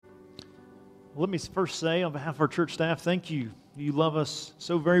Let me first say, on behalf of our church staff, thank you. You love us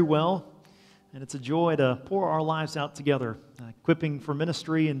so very well, and it's a joy to pour our lives out together, equipping for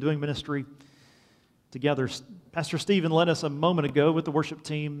ministry and doing ministry together. Pastor Stephen led us a moment ago with the worship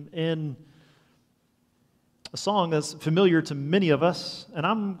team in a song that's familiar to many of us, and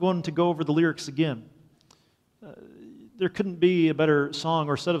I'm going to go over the lyrics again. There couldn't be a better song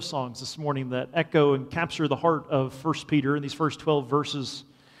or set of songs this morning that echo and capture the heart of 1 Peter in these first 12 verses.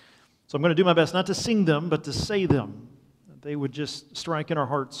 So I'm going to do my best not to sing them, but to say them. They would just strike in our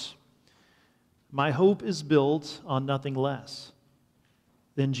hearts. My hope is built on nothing less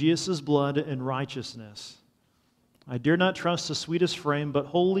than Jesus' blood and righteousness. I dare not trust the sweetest frame, but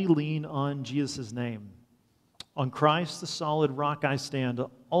wholly lean on Jesus' name. On Christ, the solid rock I stand.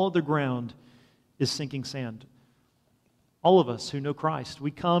 All other ground is sinking sand. All of us who know Christ, we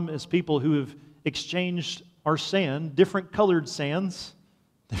come as people who have exchanged our sand, different colored sands,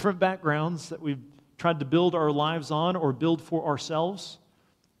 different backgrounds that we've tried to build our lives on or build for ourselves.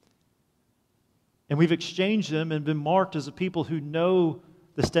 And we've exchanged them and been marked as a people who know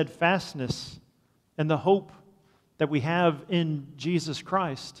the steadfastness and the hope that we have in Jesus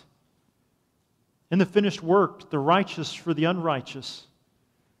Christ. In the finished work, the righteous for the unrighteous.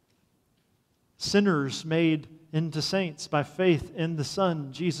 Sinners made into saints by faith in the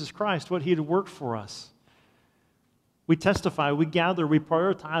Son, Jesus Christ, what He had worked for us. We testify, we gather, we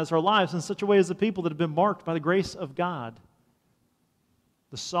prioritize our lives in such a way as the people that have been marked by the grace of God.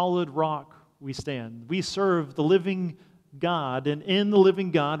 The solid rock we stand. We serve the living God, and in the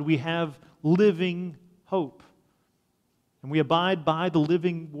living God we have living hope. And we abide by the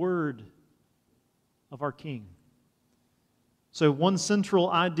living word of our King. So one central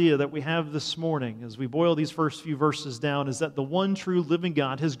idea that we have this morning as we boil these first few verses down is that the one true living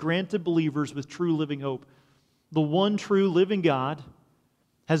God has granted believers with true living hope. The one true living God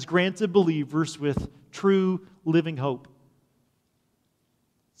has granted believers with true living hope.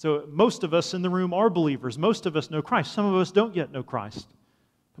 So most of us in the room are believers. Most of us know Christ. Some of us don't yet know Christ.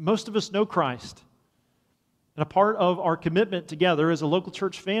 But most of us know Christ. And a part of our commitment together as a local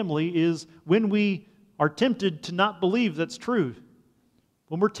church family is when we are tempted to not believe that's true,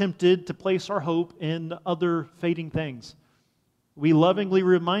 when we're tempted to place our hope in other fading things. We lovingly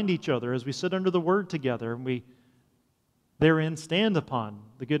remind each other as we sit under the Word together and we therein stand upon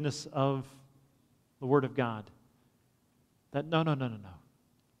the goodness of the Word of God. That no.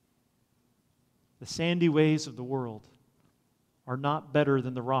 The sandy ways of the world are not better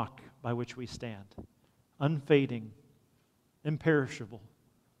than the rock by which we stand. Unfading, imperishable,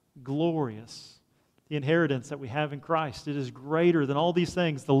 glorious. The inheritance that we have in Christ, it is greater than all these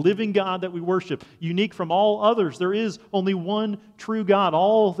things. The living God that we worship, unique from all others. There is only one true God.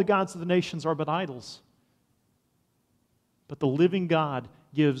 All the gods of the nations are but idols. But the living God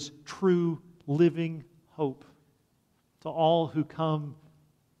gives true living hope to all who come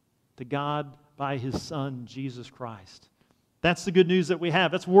to God by His Son, Jesus Christ. That's the good news that we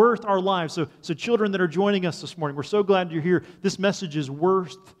have. That's worth our lives. So children that are joining us this morning, we're so glad you're here. This message is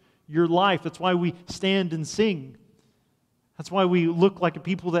worth your life. That's why we stand and sing. That's why we look like a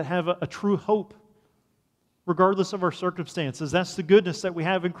people that have a true hope, regardless of our circumstances. That's the goodness that we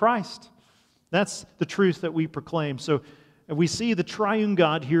have in Christ. That's the truth that we proclaim. So we see the triune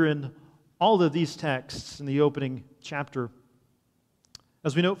God here in all of these texts in the opening chapter.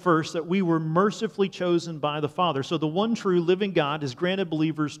 As we note first, that we were mercifully chosen by the Father. So the one true living God has granted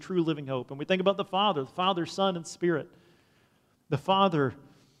believers true living hope. And we think about the Father, Son, and Spirit. The Father,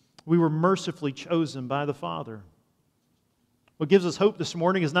 we were mercifully chosen by the Father. What gives us hope this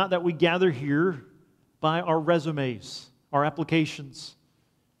morning is not that we gather here by our resumes, our applications.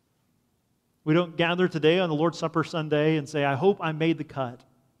 We don't gather today on the Lord's Supper Sunday and say, I hope I made the cut,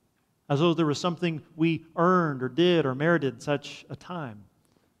 as though there was something we earned or did or merited such a time.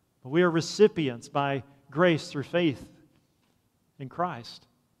 But we are recipients by grace through faith in Christ.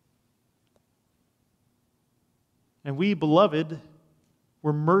 And we, beloved,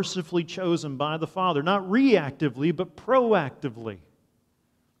 were mercifully chosen by the Father, not reactively, but proactively.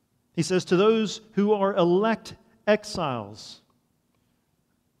 He says, to those who are elect exiles.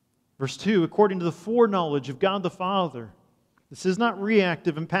 Verse 2, according to the foreknowledge of God the Father. This is not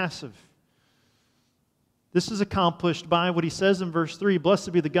reactive and passive. This is accomplished by what he says in verse 3,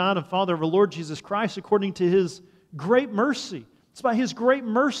 blessed be the God and Father of our Lord Jesus Christ, according to His great mercy. It's by His great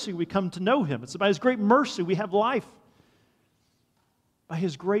mercy we come to know Him. It's by His great mercy we have life. By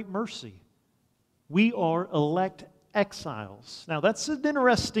His great mercy, we are elect exiles. Now, that's an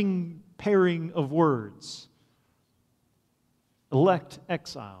interesting pairing of words. Elect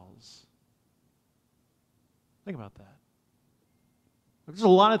exiles. Think about that. There's a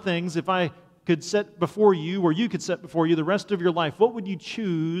lot of things, if I could set before you, or you could set before you the rest of your life, what would you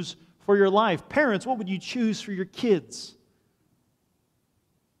choose for your life? Parents, what would you choose for your kids?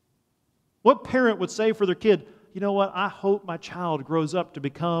 What parent would say for their kid, you know what, I hope my child grows up to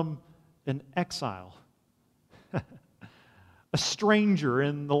become an exile, a stranger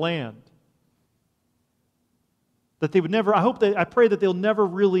in the land? That they would never, I pray that they'll never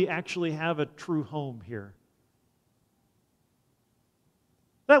really actually have a true home here.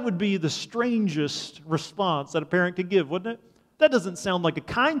 That would be the strangest response that a parent could give, wouldn't it? That doesn't sound like a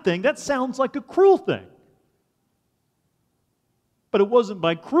kind thing. That sounds like a cruel thing. But it wasn't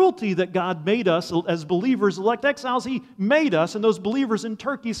by cruelty that God made us as believers elect exiles. He made us, and those believers in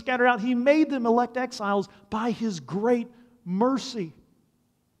Turkey scattered out, He made them elect exiles by His great mercy.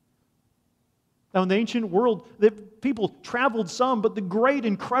 Now, in the ancient world, people traveled some, but the great,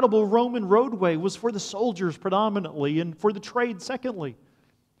 incredible Roman roadway was for the soldiers predominantly and for the trade secondly.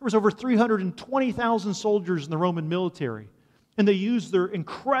 There was over 320,000 soldiers in the Roman military, and they used their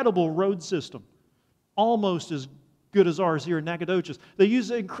incredible road system, almost as good as ours here in Nacogdoches. They used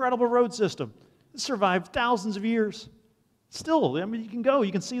an incredible road system. It survived thousands of years. Still, I mean, you can go,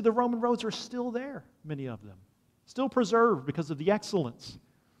 you can see the Roman roads are still there, many of them. Still preserved because of the excellence.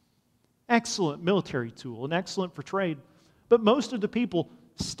 Excellent military tool and excellent for trade. But most of the people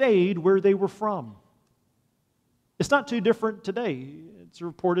stayed where they were from. It's not too different today. It's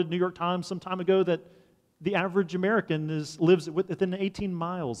reported in the New York Times some time ago that the average American lives within 18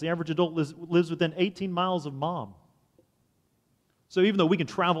 miles. The average adult lives within 18 miles of mom. So even though we can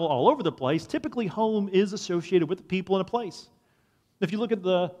travel all over the place, typically home is associated with the people in a place. If you look at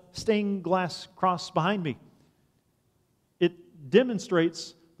the stained glass cross behind me, it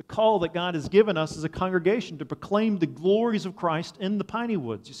demonstrates the call that God has given us as a congregation to proclaim the glories of Christ in the piney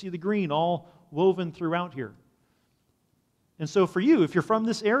woods. You see the green all woven throughout here. And so for you, if you're from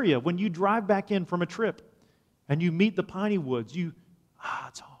this area, when you drive back in from a trip and you meet the piney woods,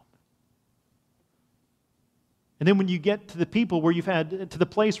 it's home. And then when you get to the people where to the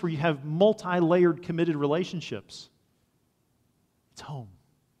place where you have multi-layered committed relationships, it's home.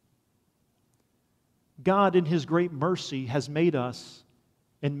 God in His great mercy has made us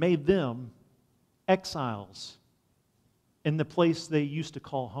and made them exiles in the place they used to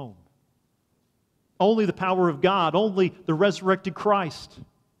call home. Only the power of God, only the resurrected Christ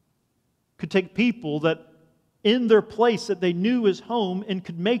could take people that in their place that they knew as home and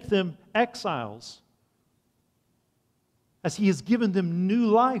could make them exiles, as He has given them new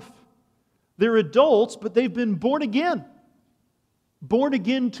life. They're adults, but they've been born again. Born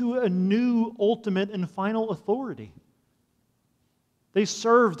again to a new, ultimate, and final authority. They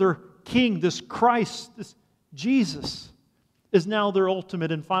serve their King, this Christ, this Jesus, is now their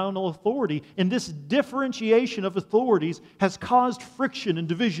ultimate and final authority. And this differentiation of authorities has caused friction and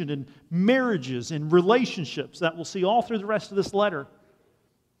division in marriages and relationships that we'll see all through the rest of this letter.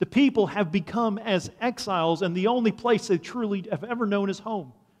 The people have become as exiles, and the only place they truly have ever known is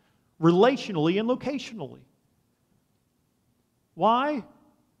home, relationally and locationally. Why?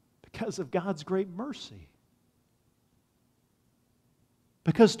 Because of God's great mercy.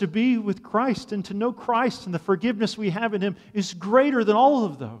 Because to be with Christ and to know Christ and the forgiveness we have in Him is greater than all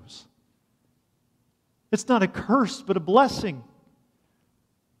of those. It's not a curse, but a blessing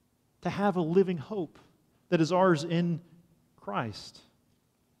to have a living hope that is ours in Christ.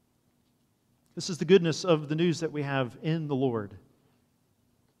 This is the goodness of the news that we have in the Lord.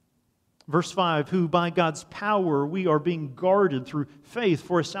 Verse 5, who by God's power we are being guarded through faith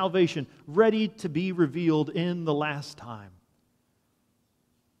for a salvation ready to be revealed in the last time.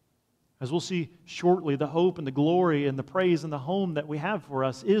 As we'll see shortly, the hope and the glory and the praise and the home that we have for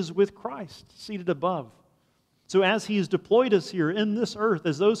us is with Christ, seated above. So as He has deployed us here in this earth,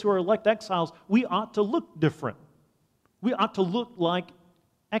 as those who are elect exiles, we ought to look different. We ought to look like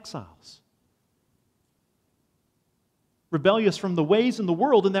exiles. Rebellious from the ways in the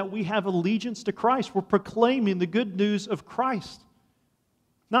world, in that we have allegiance to Christ. We're proclaiming the good news of Christ.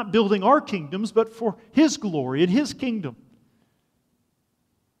 Not building our kingdoms, but for His glory and His kingdom.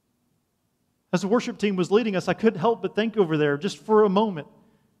 As the worship team was leading us, I couldn't help but think over there just for a moment.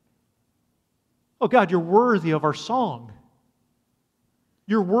 Oh God, You're worthy of our song.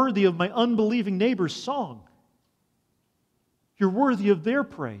 You're worthy of my unbelieving neighbor's song. You're worthy of their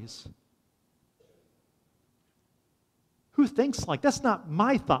praise. Who thinks like that? That's not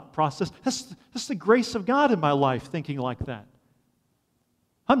my thought process. That's the grace of God in my life thinking like that.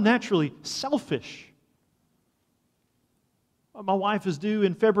 I'm naturally selfish. My wife is due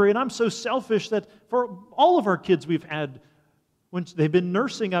in February, and I'm so selfish that for all of our kids we've had, when they've been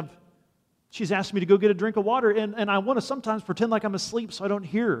nursing, she's asked me to go get a drink of water, and I want to sometimes pretend like I'm asleep so I don't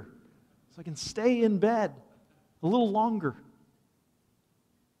hear so I can stay in bed a little longer.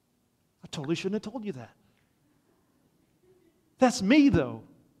 I totally shouldn't have told you that. That's me, though.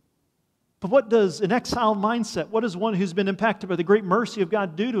 But what does an exile mindset, what does one who's been impacted by the great mercy of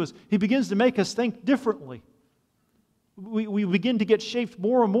God do to us? He begins to make us think differently. We begin to get shaped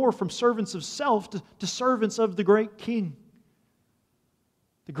more and more from servants of self to servants of the great King.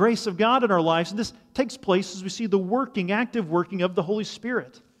 The grace of God in our lives, and this takes place as we see the active working of the Holy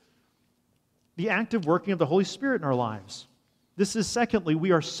Spirit. The active working of the Holy Spirit in our lives. This is, secondly,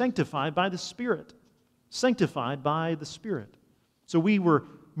 we are sanctified by the Spirit. Sanctified by the Spirit. So we were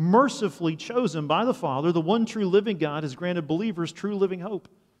mercifully chosen by the Father. The one true living God has granted believers true living hope.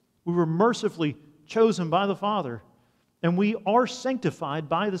 We were mercifully chosen by the Father. And we are sanctified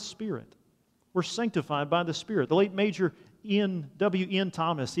by the Spirit. We're sanctified by the Spirit. The late Major W. Ian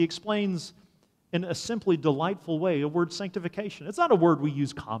Thomas, he explains in a simply delightful way a word sanctification. It's not a word we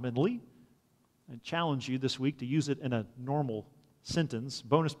use commonly. I challenge you this week to use it in a normal sentence.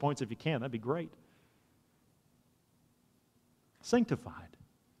 Bonus points if you can, that'd be great. Sanctified.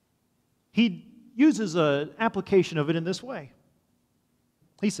 He uses an application of it in this way.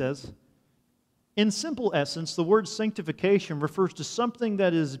 He says, in simple essence, the word sanctification refers to something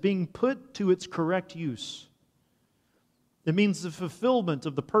that is being put to its correct use. It means the fulfillment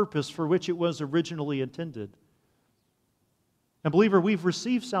of the purpose for which it was originally intended. And believer, we've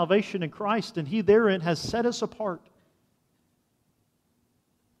received salvation in Christ, and He therein has set us apart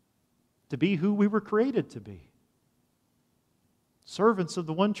to be who we were created to be. Servants of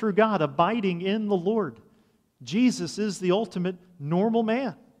the one true God, abiding in the Lord. Jesus is the ultimate normal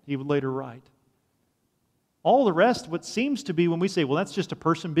man, he would later write. All the rest, what seems to be when we say, well, that's just a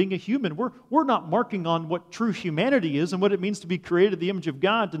person being a human, we're not marking on what true humanity is and what it means to be created in the image of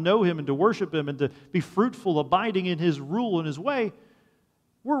God, to know Him and to worship Him and to be fruitful, abiding in His rule and His way.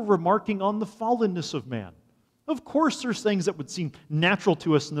 We're remarking on the fallenness of man. Of course, there's things that would seem natural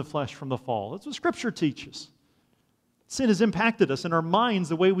to us in the flesh from the fall. That's what Scripture teaches. Sin has impacted us in our minds,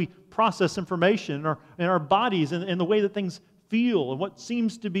 the way we process information, in our bodies, and the way that things feel and what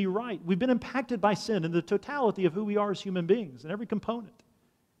seems to be right. We've been impacted by sin in the totality of who we are as human beings, in every component.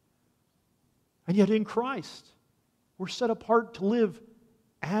 And yet in Christ, we're set apart to live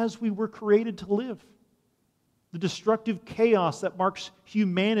as we were created to live. The destructive chaos that marks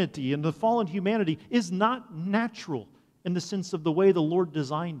humanity and the fallen humanity is not natural in the sense of the way the Lord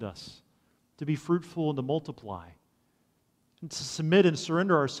designed us to be fruitful and to multiply, and to submit and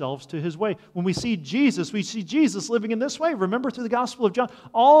surrender ourselves to His way. When we see Jesus living in this way. Remember through the Gospel of John,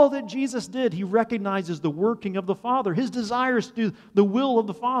 all that Jesus did, He recognizes the working of the Father, His desires to do the will of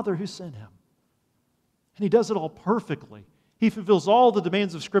the Father who sent Him. And He does it all perfectly. He fulfills all the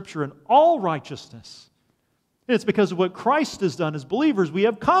demands of Scripture and all righteousness. And it's because of what Christ has done as believers, we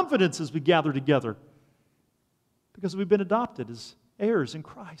have confidence as we gather together. Because we've been adopted as heirs in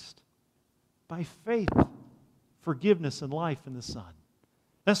Christ by faith. Forgiveness and life in the Son.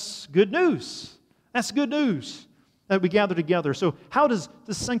 That's good news. That's good news that we gather together. So how does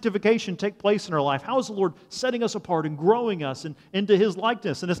this sanctification take place in our life? How is the Lord setting us apart and growing us into His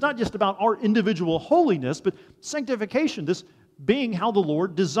likeness? And it's not just about our individual holiness, but sanctification, this being how the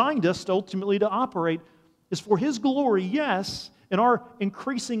Lord designed us ultimately to operate, is for His glory, yes, and our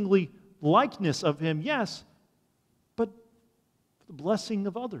increasingly likeness of Him, yes, but for the blessing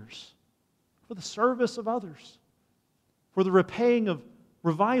of others, for the service of others, for the repaying of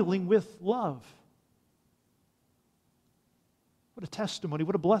reviling with love. What a testimony,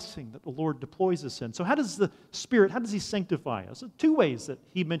 what a blessing that the Lord deploys us in. So how does the Spirit, how does He sanctify us? Two ways that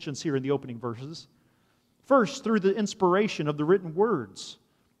He mentions here in the opening verses. First, through the inspiration of the written words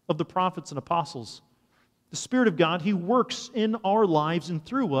of the prophets and apostles. The Spirit of God, He works in our lives and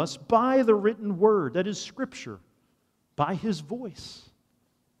through us by the written word, that is Scripture, by His voice.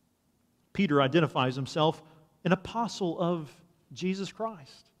 Peter identifies himself an apostle of Jesus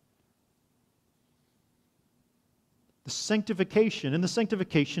Christ. The sanctification and the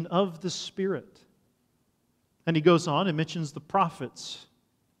sanctification of the Spirit. And he goes on and mentions the prophets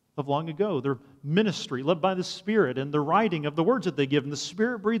of long ago, their ministry led by the Spirit and the writing of the words that they give. And the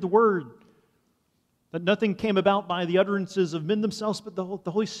Spirit-breathed word, that nothing came about by the utterances of men themselves, but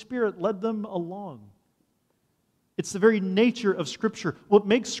the Holy Spirit led them along. It's the very nature of Scripture. What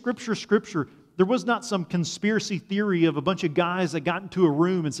makes Scripture Scripture, there was not some conspiracy theory of a bunch of guys that got into a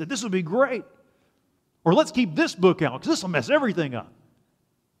room and said, this will be great. Or let's keep this book out because this will mess everything up.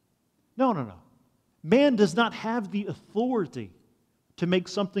 No. Man does not have the authority to make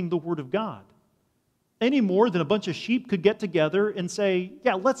something the Word of God any more than a bunch of sheep could get together and say,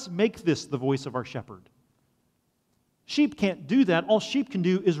 yeah, let's make this the voice of our shepherd. Sheep can't do that. All sheep can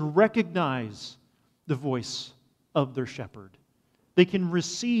do is recognize the voice of their shepherd. They can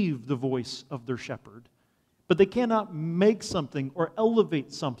receive the voice of their shepherd, but they cannot make something or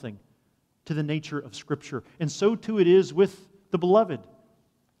elevate something to the nature of Scripture. And so too it is with the beloved.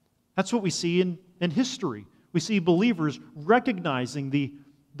 That's what we see in history. We see believers recognizing the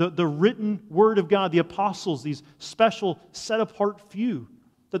written Word of God, the apostles, these special set-apart few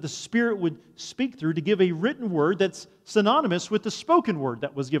that the Spirit would speak through to give a written word that's synonymous with the spoken word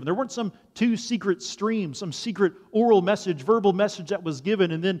that was given. There weren't some two secret streams, some secret oral message, verbal message that was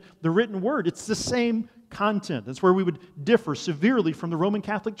given, and then the written word. It's the same content. That's where we would differ severely from the Roman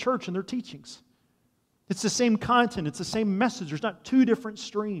Catholic Church and their teachings. It's the same content. It's the same message. There's not two different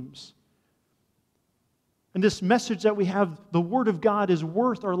streams. And this message that we have, the Word of God, is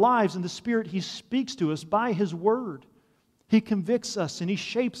worth our lives, and the Spirit, He speaks to us by His Word. He convicts us, and He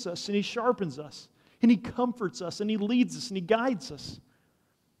shapes us, and He sharpens us, and He comforts us, and He leads us, and He guides us.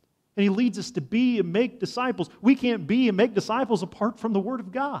 And He leads us to be and make disciples. We can't be and make disciples apart from the Word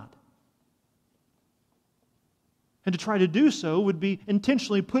of God. And to try to do so would be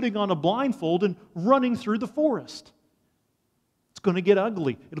intentionally putting on a blindfold and running through the forest. It's going to get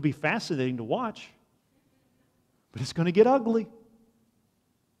ugly. It'll be fascinating to watch, but it's going to get ugly.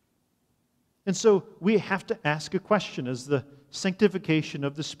 And so we have to ask a question as the sanctification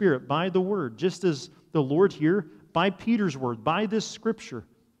of the Spirit by the Word, just as the Lord here, by Peter's Word, by this Scripture,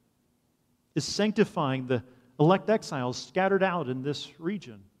 is sanctifying the elect exiles scattered out in this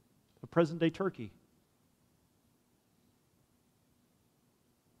region of present-day Turkey.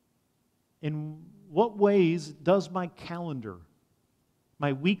 In what ways does my calendar,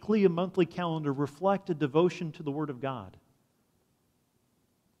 my weekly and monthly calendar, reflect a devotion to the Word of God?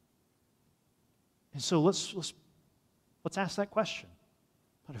 And so let's ask that question.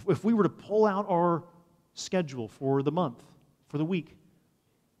 If we were to pull out our schedule for the month, for the week,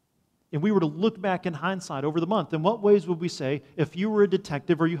 and we were to look back in hindsight over the month, in what ways would we say, if you were a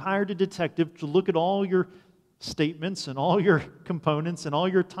detective or you hired a detective to look at all your statements and all your components and all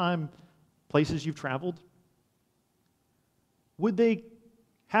your time, places you've traveled, would they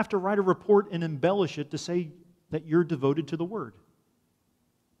have to write a report and embellish it to say that you're devoted to the Word?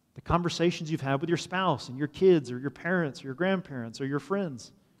 The conversations you've had with your spouse and your kids or your parents or your grandparents or your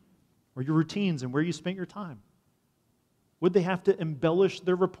friends or your routines and where you spent your time. Would they have to embellish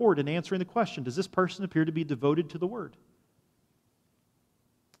their report in answering the question, does this person appear to be devoted to the Word?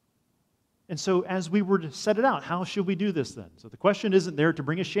 And so as we were to set it out, how should we do this then? So the question isn't there to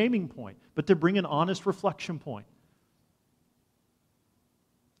bring a shaming point, but to bring an honest reflection point.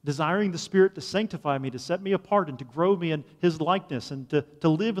 Desiring the Spirit to sanctify me, to set me apart, and to grow me in His likeness, and to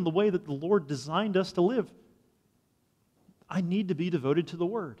live in the way that the Lord designed us to live. I need to be devoted to the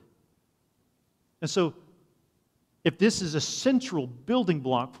Word. And so, if this is a central building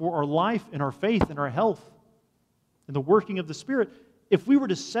block for our life and our faith and our health and the working of the Spirit, if we were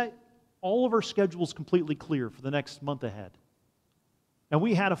to set all of our schedules completely clear for the next month ahead, and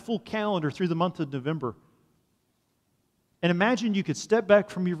we had a full calendar through the month of November, and imagine you could step back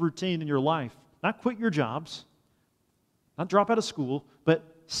from your routine in your life, not quit your jobs, not drop out of school, but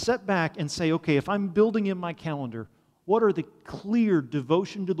step back and say, okay, if I'm building in my calendar, what are the clear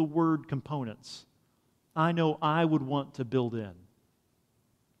devotion to the Word components I know I would want to build in?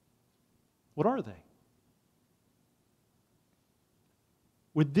 What are they?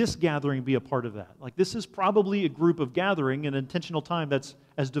 Would this gathering be a part of that? Like, this is probably a group of gathering, an intentional time that's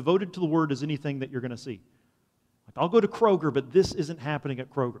as devoted to the Word as anything that you're going to see. I'll go to Kroger, but this isn't happening at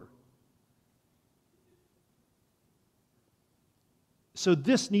Kroger. So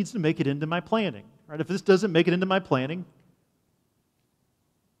this needs to make it into my planning. Right? If this doesn't make it into my planning,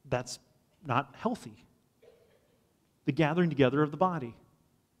 that's not healthy. The gathering together of the body.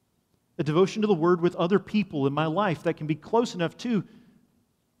 A devotion to the Word with other people in my life that can be close enough to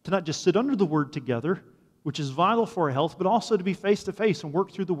not just sit under the Word together, which is vital for our health, but also to be face-to-face and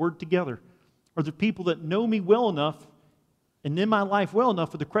work through the Word together. Are there people that know me well enough and in my life well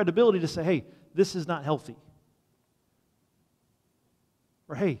enough with the credibility to say, hey, this is not healthy?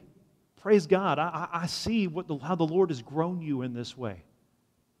 Or, hey, praise God, I see how the Lord has grown you in this way.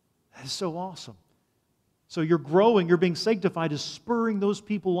 That is so awesome. So you're growing, you're being sanctified is spurring those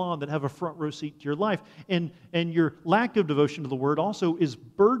people on that have a front row seat to your life. And your lack of devotion to the Word also is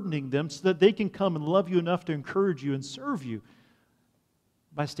burdening them so that they can come and love you enough to encourage you and serve you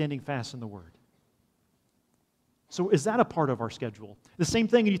by standing fast in the Word. So is that a part of our schedule? The same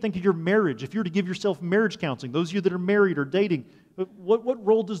thing when you think of your marriage. If you were to give yourself marriage counseling, those of you that are married or dating, what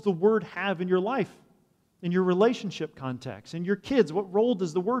role does the Word have in your life? in your relationship context, in your kids? What role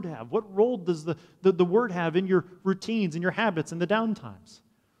does the Word have? What role does the Word have in your routines, in your habits, in the downtimes?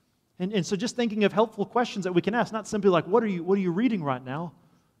 And so just thinking of helpful questions that we can ask, not simply like, what are you reading right now?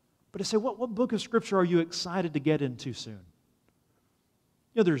 But to say, what book of Scripture are you excited to get into soon?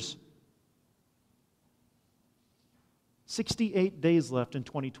 There's 68 days left in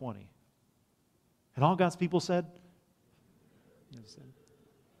 2020. And all God's people said?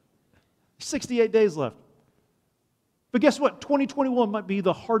 68 days left. But guess what? 2021 might be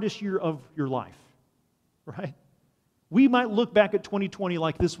the hardest year of your life, right? We might look back at 2020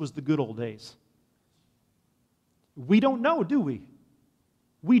 like this was the good old days. We don't know, do we?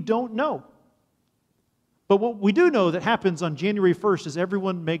 We don't know. But what we do know that happens on January 1st is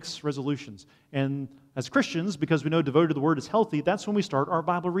everyone makes resolutions. And as Christians, because we know devoted to the Word is healthy, that's when we start our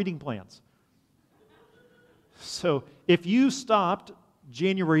Bible reading plans. So if you stopped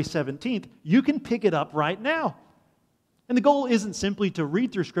January 17th, you can pick it up right now. And the goal isn't simply to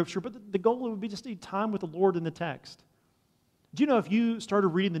read through Scripture, but the goal would be just to need time with the Lord in the text. Do you know if you started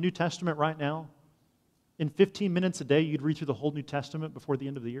reading the New Testament right now, in 15 minutes a day, you'd read through the whole New Testament before the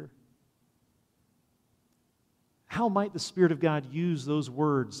end of the year? How might the Spirit of God use those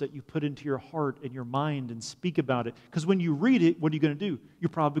words that you put into your heart and your mind and speak about it? Because when you read it, what are you going to do? You're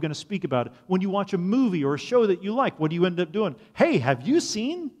probably going to speak about it. When you watch a movie or a show that you like, what do you end up doing? Hey, have you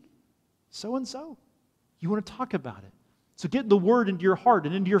seen so-and-so? You want to talk about it. So get the Word into your heart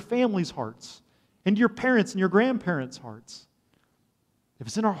and into your family's hearts, into your parents and your grandparents' hearts. If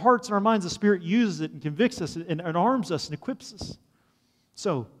it's in our hearts and our minds, the Spirit uses it and convicts us and arms us and equips us.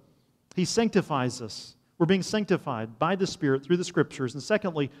 So, He sanctifies us. We're being sanctified by the Spirit through the Scriptures. And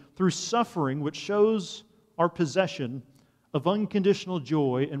secondly, through suffering, which shows our possession of unconditional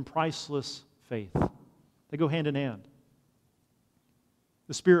joy and priceless faith. They go hand in hand.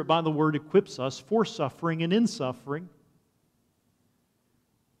 The Spirit, by the Word, equips us for suffering and in suffering.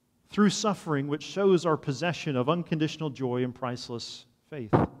 Through suffering, which shows our possession of unconditional joy and priceless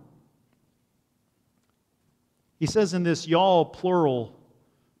faith. He says in this, y'all, plural,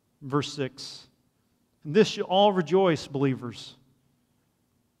 verse 6, "In this you all rejoice, believers,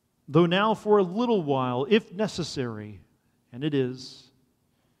 though now for a little while, if necessary," and it is,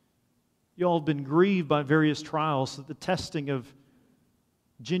 "you all have been grieved by various trials, so the testing of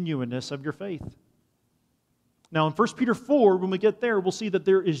genuineness of your faith." Now in 1 Peter 4, when we get there, we'll see that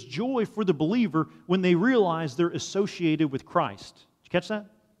there is joy for the believer when they realize they're associated with Christ. Did you catch that?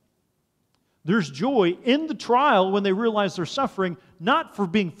 There's joy in the trial when they realize they're suffering, not for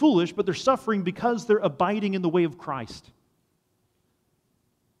being foolish, but they're suffering because they're abiding in the way of Christ.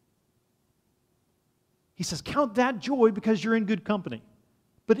 He says, count that joy because you're in good company.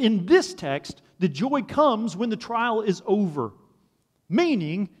 But in this text, the joy comes when the trial is over.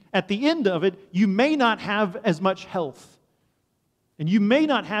 Meaning, at the end of it, you may not have as much health. And you may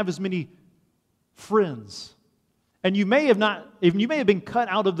not have as many friends. And you may have been cut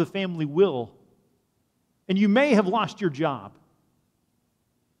out of the family will. And you may have lost your job.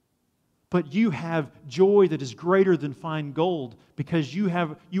 But you have joy that is greater than fine gold because you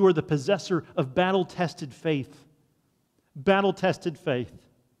are the possessor of battle-tested faith. Battle-tested faith.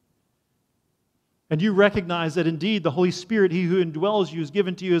 And you recognize that indeed the Holy Spirit, He who indwells you, is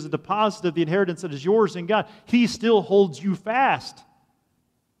given to you as a deposit of the inheritance that is yours in God. He still holds you fast.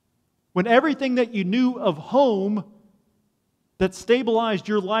 When everything that you knew of home that stabilized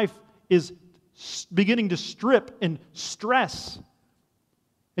your life is beginning to strip and stress,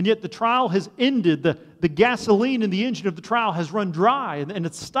 and yet the trial has ended, the gasoline in the engine of the trial has run dry, and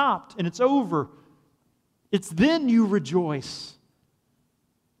it's stopped, and it's over, it's then you rejoice.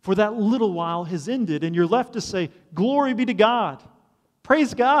 For that little while has ended, and you're left to say, glory be to God.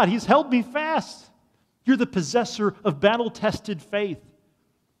 Praise God, He's held me fast. You're the possessor of battle-tested faith.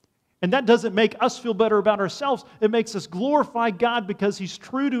 And that doesn't make us feel better about ourselves. It makes us glorify God because He's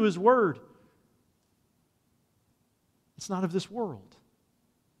true to His Word. It's not of this world.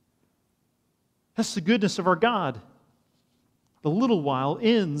 That's the goodness of our God. The little while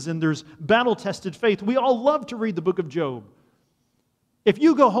ends, and there's battle-tested faith. We all love to read the book of Job. If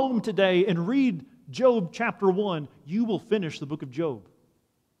you go home today and read Job chapter 1, you will finish the book of Job.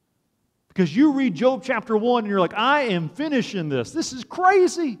 Because you read Job chapter 1 and you're like, I am finishing this. This is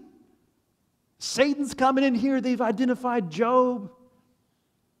crazy. Satan's coming in here. They've identified Job.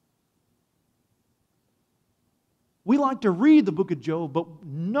 We like to read the book of Job, but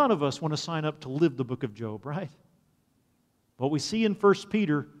none of us want to sign up to live the book of Job, right? What we see in 1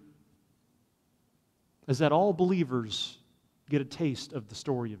 Peter is that all believers get a taste of the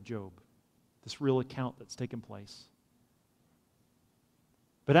story of Job, this real account that's taken place.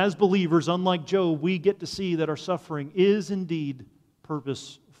 But as believers, unlike Job, we get to see that our suffering is indeed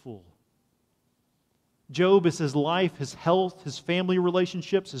purposeful. Job is his life, his health, his family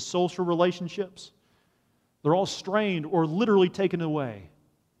relationships, his social relationships. They're all strained or literally taken away,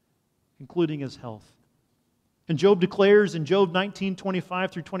 including his health. And Job declares in Job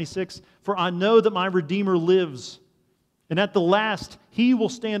 19:25 through 26, "For I know that my Redeemer lives, and at the last he will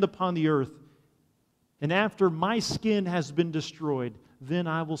stand upon the earth. And after my skin has been destroyed, then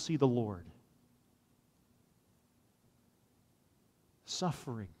I will see the Lord."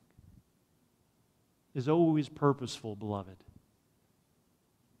 Suffering is always purposeful, beloved.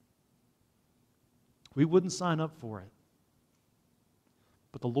 We wouldn't sign up for it,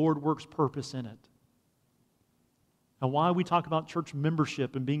 but the Lord works purpose in it. And why we talk about church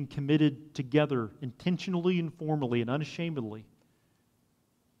membership and being committed together intentionally and formally and unashamedly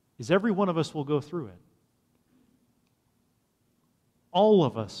is every one of us will go through it. All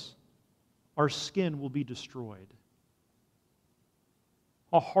of us, our skin will be destroyed.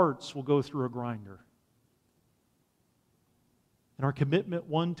 Our hearts will go through a grinder. And our commitment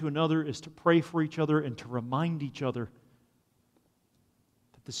one to another is to pray for each other and to remind each other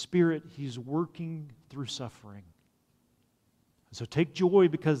that the Spirit, He's working through suffering. And so take joy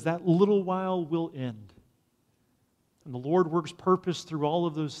because that little while will end. And the Lord works purpose through all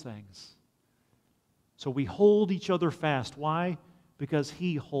of those things. So we hold each other fast. Why? Because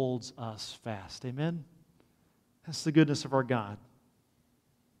He holds us fast. Amen? That's the goodness of our God.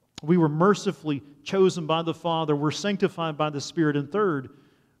 We were mercifully chosen by the Father. We're sanctified by the Spirit. And third,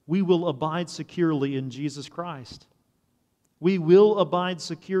 we will abide securely in Jesus Christ. We will abide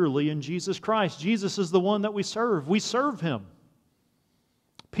securely in Jesus Christ. Jesus is the one that we serve. We serve Him.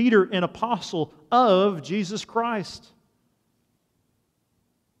 Peter, an apostle of Jesus Christ.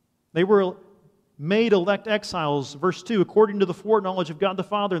 They were made elect exiles, verse 2, according to the foreknowledge of God the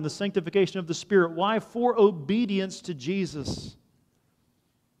Father and the sanctification of the Spirit. Why? For obedience to Jesus.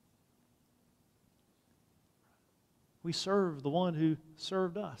 We serve the one who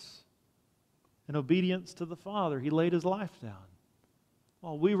served us. In obedience to the Father, He laid His life down.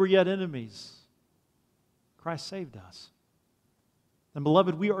 While we were yet enemies, Christ saved us. And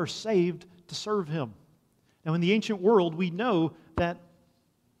beloved, we are saved to serve Him. Now in the ancient world, we know that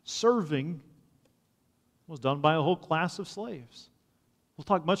serving was done by a whole class of slaves. We'll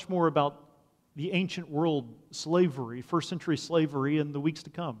talk much more about the ancient world slavery, first century slavery, in the weeks to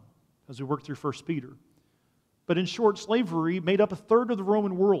come as we work through 1 Peter. But in short, slavery made up a third of the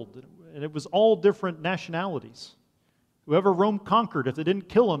Roman world, and it was all different nationalities. Whoever Rome conquered, if they didn't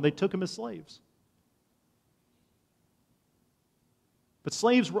kill them, they took them as slaves. But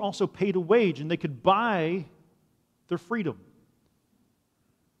slaves were also paid a wage, and they could buy their freedom.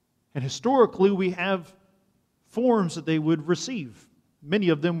 And historically, we have forms that they would receive. Many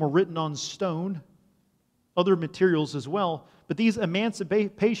of them were written on stone, other materials as well. But these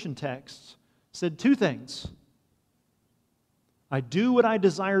emancipation texts said two things. I do what I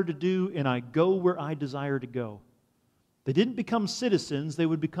desire to do, and I go where I desire to go. They didn't become citizens, they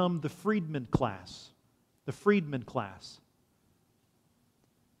would become the freedman class. The freedman class.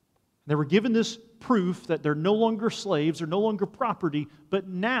 They were given this proof that they're no longer slaves, they're no longer property, but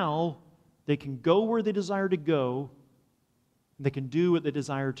now they can go where they desire to go, and they can do what they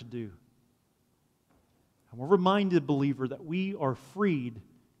desire to do. And we're reminded, believer, that we are freed,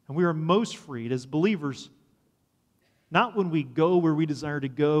 and we are most freed as believers, not when we go where we desire to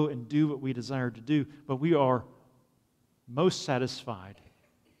go and do what we desire to do, but we are most satisfied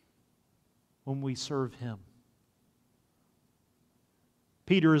when we serve Him.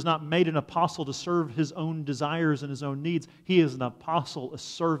 Peter is not made an apostle to serve his own desires and his own needs. He is an apostle, a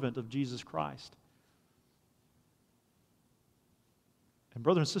servant of Jesus Christ. And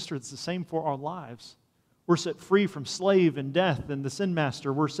brother and sister, it's the same for our lives. We're set free from slave and death and the sin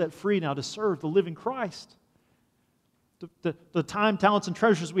master. We're set free now to serve the living Christ. The time, talents, and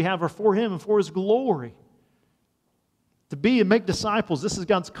treasures we have are for Him and for His glory. To be and make disciples, this is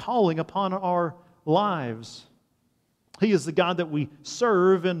God's calling upon our lives. He is the God that we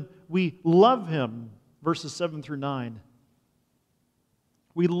serve and we love Him. Verses 7 through 9.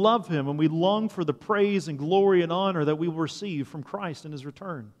 We love Him and we long for the praise and glory and honor that we will receive from Christ in His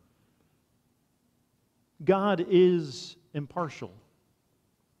return. God is impartial.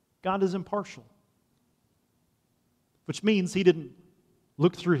 God is impartial. Which means He didn't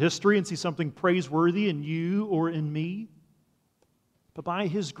look through history and see something praiseworthy in you or in me. But by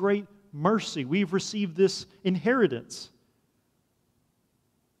His great mercy, we've received this inheritance.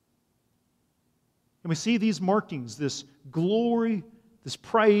 And we see these markings, this glory, this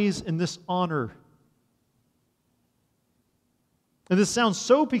praise, and this honor. And this sounds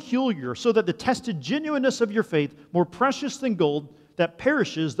so peculiar, so that the tested genuineness of your faith, more precious than gold that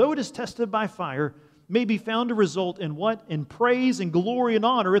perishes, though it is tested by fire, may be found to result in what? In praise and glory and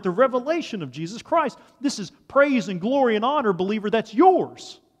honor at the revelation of Jesus Christ. This is praise and glory and honor, believer, that's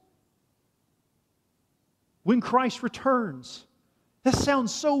yours. When Christ returns. That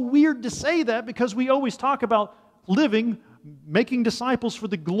sounds so weird to say that because we always talk about living, making disciples for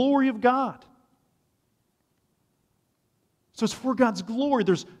the glory of God. So it's for God's glory.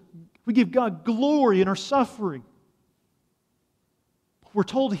 We give God glory in our suffering. We're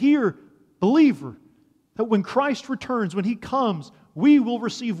told here, believer, that when Christ returns, when He comes, we will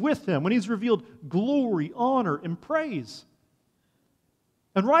receive with Him, when He's revealed, glory, honor, and praise.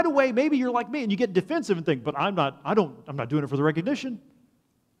 And right away, maybe you're like me and you get defensive and think, but I'm not doing it for the recognition.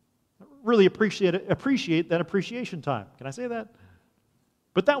 Really appreciate that appreciation time. Can I say that?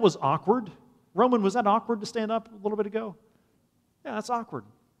 But that was awkward. Roman, was that awkward to stand up a little bit ago? Yeah, that's awkward.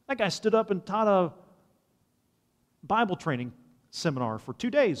 That guy stood up and taught a Bible training seminar for 2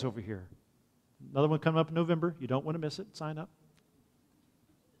 days over here. Another one coming up in November. You don't want to miss it. Sign up.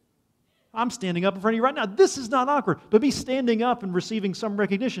 I'm standing up in front of you right now. This is not awkward. But me standing up and receiving some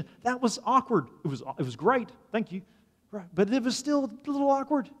recognition, that was awkward. It was great. Thank you. Right. But it was still a little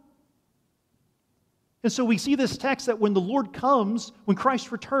awkward. And so we see this text that when the Lord comes, when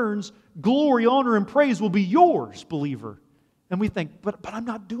Christ returns, glory, honor, and praise will be yours, believer. And we think, but I'm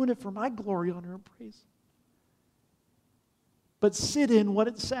not doing it for my glory, honor, and praise. But sit in what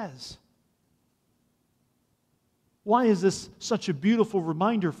it says. Why is this such a beautiful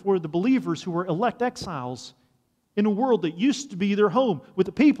reminder for the believers who are elect exiles in a world that used to be their home, with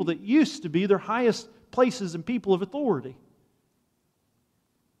the people that used to be their highest places and people of authority?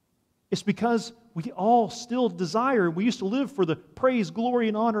 It's because we all still desire, we used to live for the praise, glory,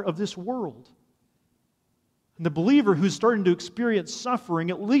 and honor of this world. And the believer who's starting to experience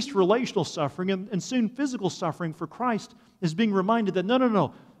suffering, at least relational suffering, and soon physical suffering for Christ, is being reminded that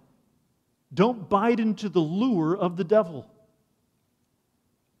no. Don't bite into the lure of the devil.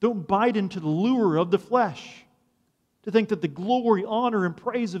 Don't bite into the lure of the flesh to think that the glory, honor, and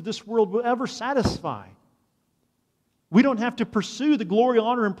praise of this world will ever satisfy. We don't have to pursue the glory,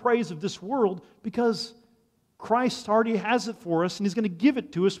 honor, and praise of this world because Christ already has it for us and He's going to give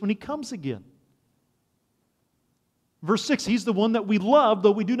it to us when He comes again. Verse 6, He's the one that we love,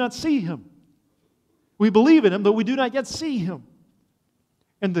 though we do not see Him. We believe in Him, though we do not yet see Him.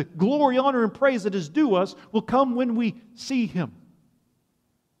 And the glory, honor, and praise that is due us will come when we see Him.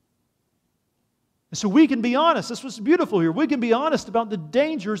 And so we can be honest. That's what's beautiful here. We can be honest about the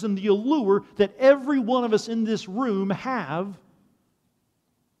dangers and the allure that every one of us in this room have,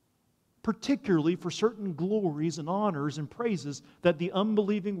 particularly for certain glories and honors and praises that the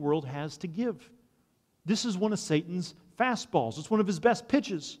unbelieving world has to give. This is one of Satan's fastballs. It's one of his best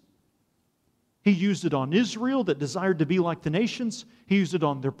pitches. He used it on Israel that desired to be like the nations. He used it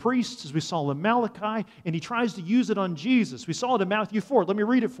on their priests, as we saw in Malachi, and he tries to use it on Jesus. We saw it in Matthew 4. Let me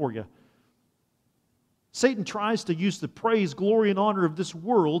read it for you. Satan tries to use the praise, glory, and honor of this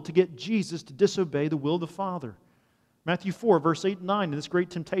world to get Jesus to disobey the will of the Father. Matthew 4, verse 8 and 9, in this great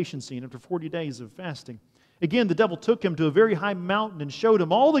temptation scene after 40 days of fasting. Again, the devil took him to a very high mountain and showed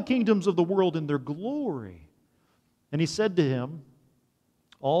him all the kingdoms of the world in their glory. And he said to him,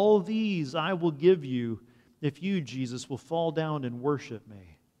 all these I will give you if you, Jesus, will fall down and worship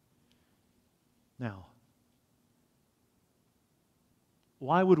me. Now,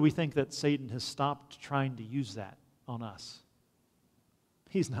 why would we think that Satan has stopped trying to use that on us?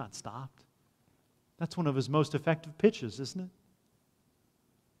 He's not stopped. That's one of his most effective pitches, isn't it?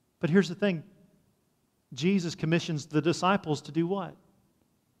 But here's the thing. Jesus commissions the disciples to do what?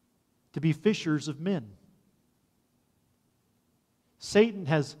 To be fishers of men. Satan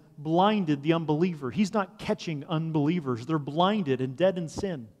has blinded the unbeliever. He's not catching unbelievers. They're blinded and dead in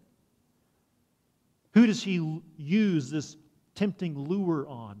sin. Who does he use this tempting lure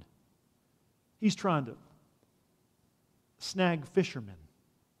on? He's trying to snag fishermen.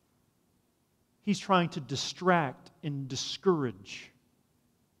 He's trying to distract and discourage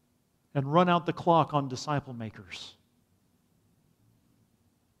and run out the clock on disciple makers.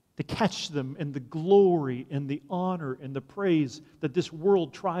 To catch them in the glory and the honor and the praise that this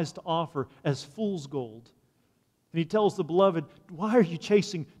world tries to offer as fool's gold. And he tells the beloved, why are you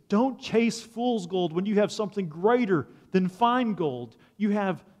chasing? Don't chase fool's gold when you have something greater than fine gold. You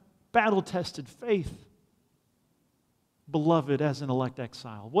have battle-tested faith. Beloved, as an elect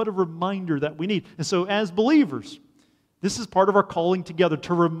exile. What a reminder that we need. And so as believers, this is part of our calling together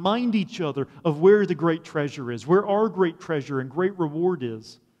to remind each other of where the great treasure is, where our great treasure and great reward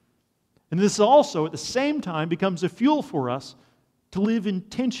is. And this also, at the same time, becomes a fuel for us to live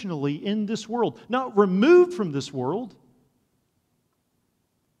intentionally in this world, not removed from this world,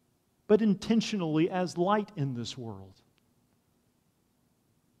 but intentionally as light in this world.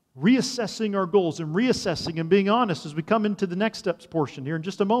 Reassessing our goals and reassessing and being honest as we come into the next steps portion here in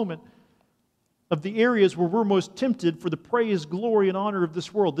just a moment of the areas where we're most tempted for the praise, glory, and honor of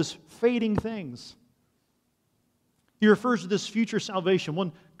this world, this fading things. He refers to this future salvation.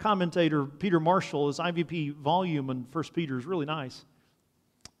 One commentator, Peter Marshall, his IVP volume on 1 Peter is really nice.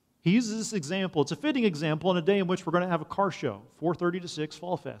 He uses this example. It's a fitting example on a day in which we're going to have a car show, 4:30 to 6,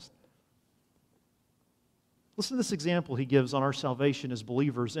 Fall Fest. Listen to this example he gives on our salvation as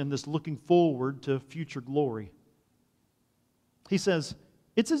believers and this looking forward to future glory. He says,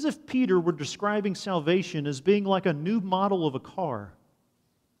 it's as if Peter were describing salvation as being like a new model of a car,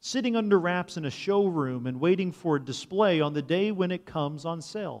 sitting under wraps in a showroom and waiting for a display on the day when it comes on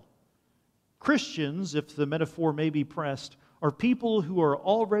sale. Christians, if the metaphor may be pressed, are people who are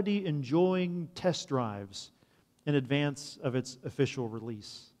already enjoying test drives in advance of its official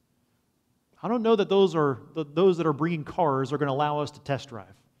release. I don't know that those that are bringing cars are going to allow us to test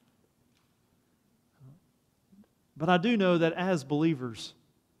drive. But I do know that as believers,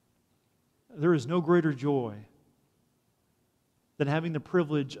 there is no greater joy than having the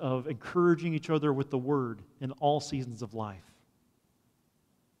privilege of encouraging each other with the Word in all seasons of life.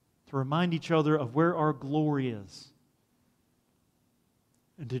 To remind each other of where our glory is.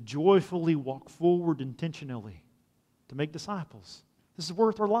 And to joyfully walk forward intentionally to make disciples. This is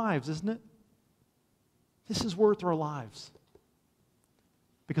worth our lives, isn't it? This is worth our lives.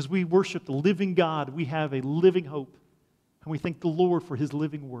 Because we worship the living God, we have a living hope, and we thank the Lord for His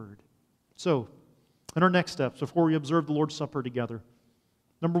living Word. So, in our next steps, before we observe the Lord's Supper together,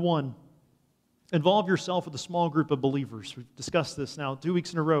 number one, involve yourself with a small group of believers. We've discussed this now 2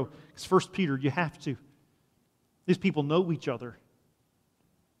 weeks in a row. It's 1 Peter, you have to. These people know each other.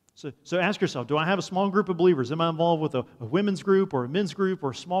 So ask yourself, do I have a small group of believers? Am I involved with a women's group or a men's group or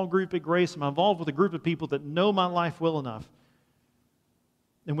a small group at Grace? Am I involved with a group of people that know my life well enough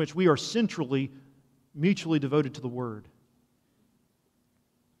in which we are centrally, mutually devoted to the Word?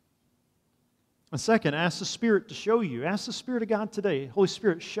 And second, ask the Spirit to show you. Ask the Spirit of God today, Holy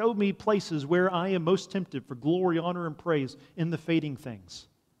Spirit, show me places where I am most tempted for glory, honor, and praise in the fading things.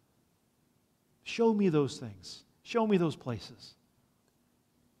 Show me those things. Show me those places.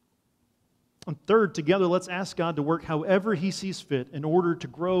 And third, together, let's ask God to work however He sees fit in order to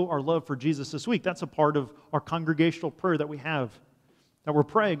grow our love for Jesus this week. That's a part of our congregational prayer that we have, that we're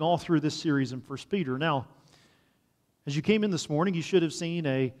praying all through this series in 1 Peter. Now, as you came in this morning, you should have seen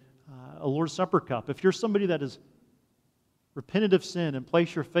a Lord's Supper cup. If you're somebody that is repentant of sin and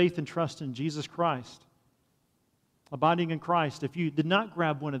place your faith and trust in Jesus Christ, abiding in Christ, if you did not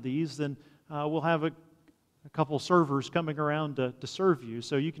grab one of these, then we'll have a couple servers coming around to serve you.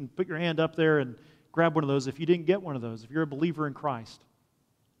 So you can put your hand up there and grab one of those if you didn't get one of those, if you're a believer in Christ.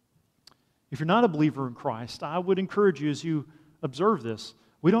 If you're not a believer in Christ, I would encourage you as you observe this.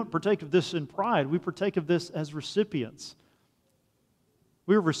 We don't partake of this in pride. We partake of this as recipients.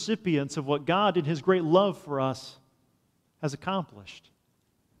 We're recipients of what God in His great love for us has accomplished.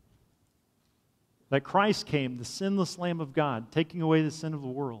 That Christ came, the sinless Lamb of God, taking away the sin of the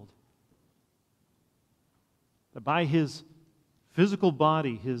world. That by His physical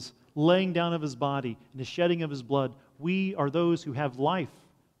body, His laying down of His body, and His shedding of His blood, we are those who have life.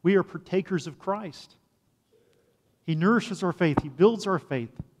 We are partakers of Christ. He nourishes our faith. He builds our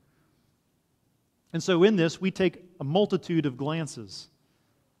faith. And so in this, we take a multitude of glances.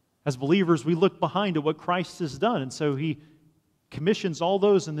 As believers, we look behind at what Christ has done. And so He commissions all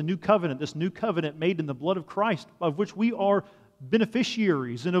those in the new covenant, this new covenant made in the blood of Christ, of which we are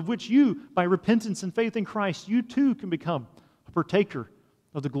beneficiaries, and of which you, by repentance and faith in Christ, you too can become a partaker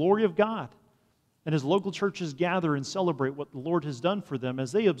of the glory of God. And as local churches gather and celebrate what the Lord has done for them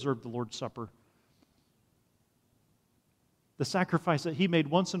as they observe the Lord's Supper, the sacrifice that He made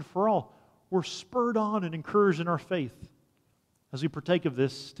once and for all, we're spurred on and encouraged in our faith as we partake of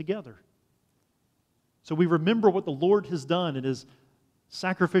this together. So we remember what the Lord has done in His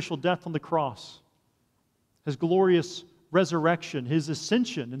sacrificial death on the cross, His glorious resurrection, His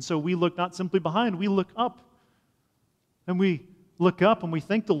ascension. And so we look not simply behind, we look up. And we look up and we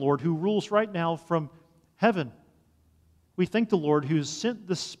thank the Lord who rules right now from heaven. We thank the Lord who has sent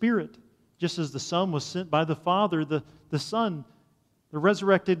the Spirit, just as the Son was sent by the Father, the Son, the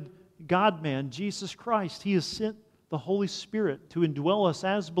resurrected God-man, Jesus Christ. He has sent the Holy Spirit to indwell us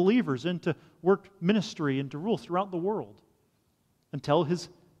as believers and to work ministry and to rule throughout the world until His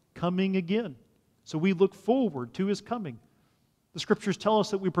coming again. So we look forward to His coming. The Scriptures tell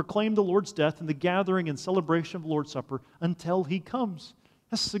us that we proclaim the Lord's death in the gathering and celebration of the Lord's Supper until He comes.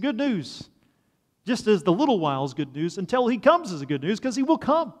 That's the good news. Just as the little while is good news, until He comes is a good news, because He will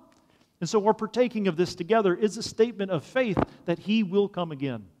come. And so our partaking of this together is a statement of faith that He will come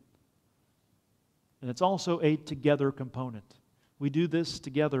again. And it's also a together component. We do this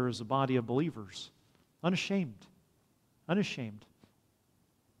together as a body of believers, unashamed, to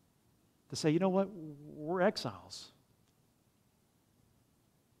say, you know what, we're exiles.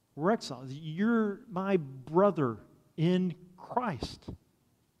 We're exiles. You're my brother in Christ.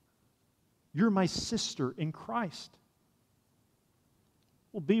 You're my sister in Christ.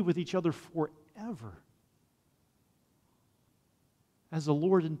 We'll be with each other forever, as the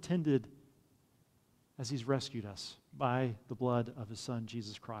Lord intended, as He's rescued us by the blood of His Son,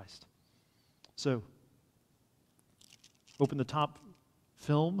 Jesus Christ. So, open the top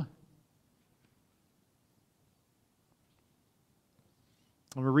film.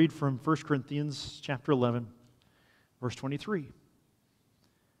 I'm going to read from 1 Corinthians chapter 11, verse 23.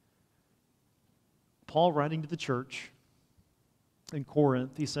 Paul, writing to the church in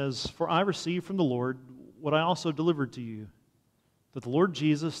Corinth, he says, "For I received from the Lord what I also delivered to you, that the Lord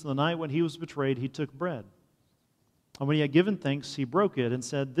Jesus, the night when He was betrayed, He took bread. And when He had given thanks, He broke it and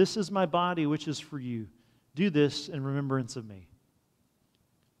said, 'This is my body, which is for you. Do this in remembrance of me.'"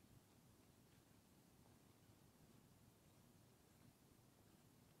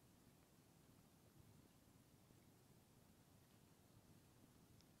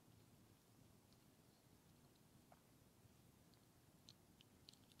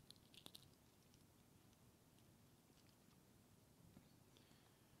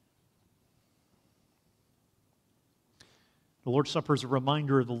 The Lord's Supper is a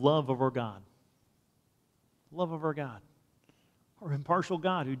reminder of the love of our God. The love of our God. Our impartial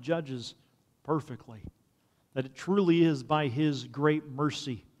God who judges perfectly. That it truly is by His great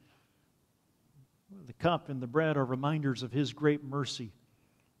mercy. The cup and the bread are reminders of His great mercy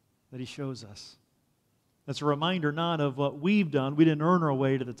that He shows us. That's a reminder not of what we've done. We didn't earn our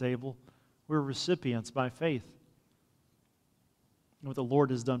way to the table. We're recipients by faith in what the Lord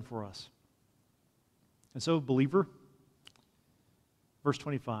has done for us. And so, believer, verse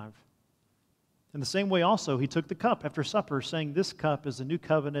 25. In the same way also, He took the cup after supper, saying, "This cup is the new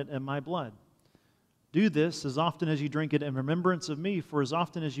covenant in my blood. Do this as often as you drink it in remembrance of me, for as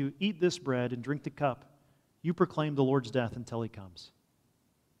often as you eat this bread and drink the cup, you proclaim the Lord's death until He comes."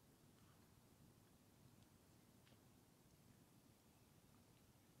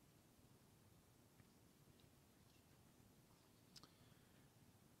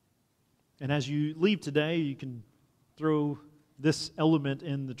 And as you leave today, you can throw this element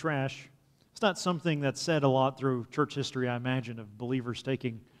in the trash. It's not something that's said a lot through church history, I imagine, of believers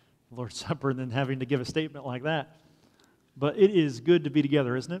taking the Lord's Supper and then having to give a statement like that. But it is good to be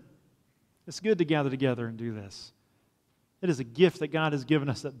together, isn't it? It's good to gather together and do this. It is a gift that God has given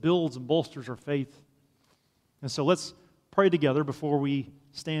us that builds and bolsters our faith. And so let's pray together before we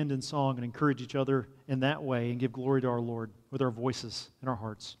stand in song and encourage each other in that way and give glory to our Lord with our voices and our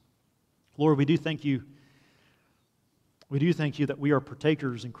hearts. Lord, we do thank You. We do thank You that we are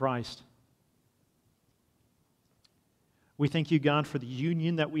partakers in Christ. We thank You, God, for the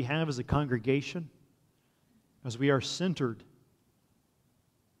union that we have as a congregation, as we are centered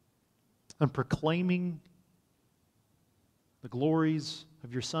on proclaiming the glories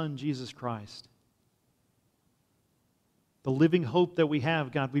of Your Son, Jesus Christ. The living hope that we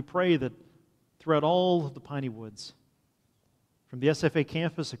have, God, we pray that throughout all of the Piney Woods, from the SFA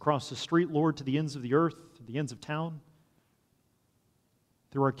campus across the street, Lord, to the ends of the earth, to the ends of town,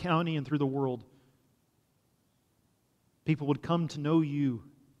 through our county and through the world, people would come to know You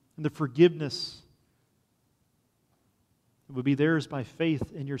and the forgiveness that would be theirs by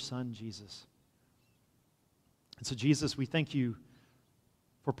faith in Your Son, Jesus. And so, Jesus, we thank You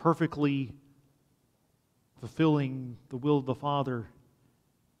for perfectly fulfilling the will of the Father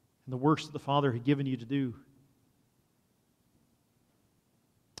and the works that the Father had given You to do.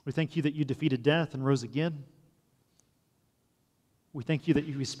 We thank You that You defeated death and rose again. We thank You that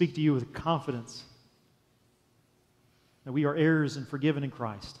we speak to You with confidence, that we are heirs and forgiven in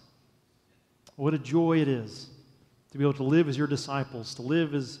Christ. What a joy it is to be able to live as Your disciples, to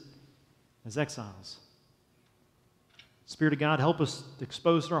live as exiles. Spirit of God, help us to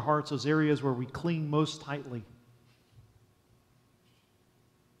expose in our hearts those areas where we cling most tightly.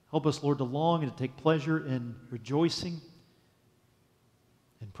 Help us, Lord, to long and to take pleasure in rejoicing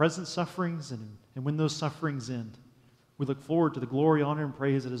in present sufferings and when those sufferings end. We look forward to the glory, honor, and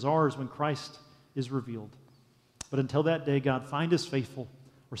praise that is ours when Christ is revealed. But until that day, God, find us faithful.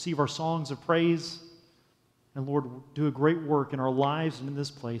 Receive our songs of praise. And Lord, do a great work in our lives and in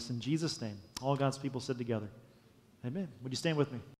this place. In Jesus' name, all God's people said together. Amen. Would you stand with me?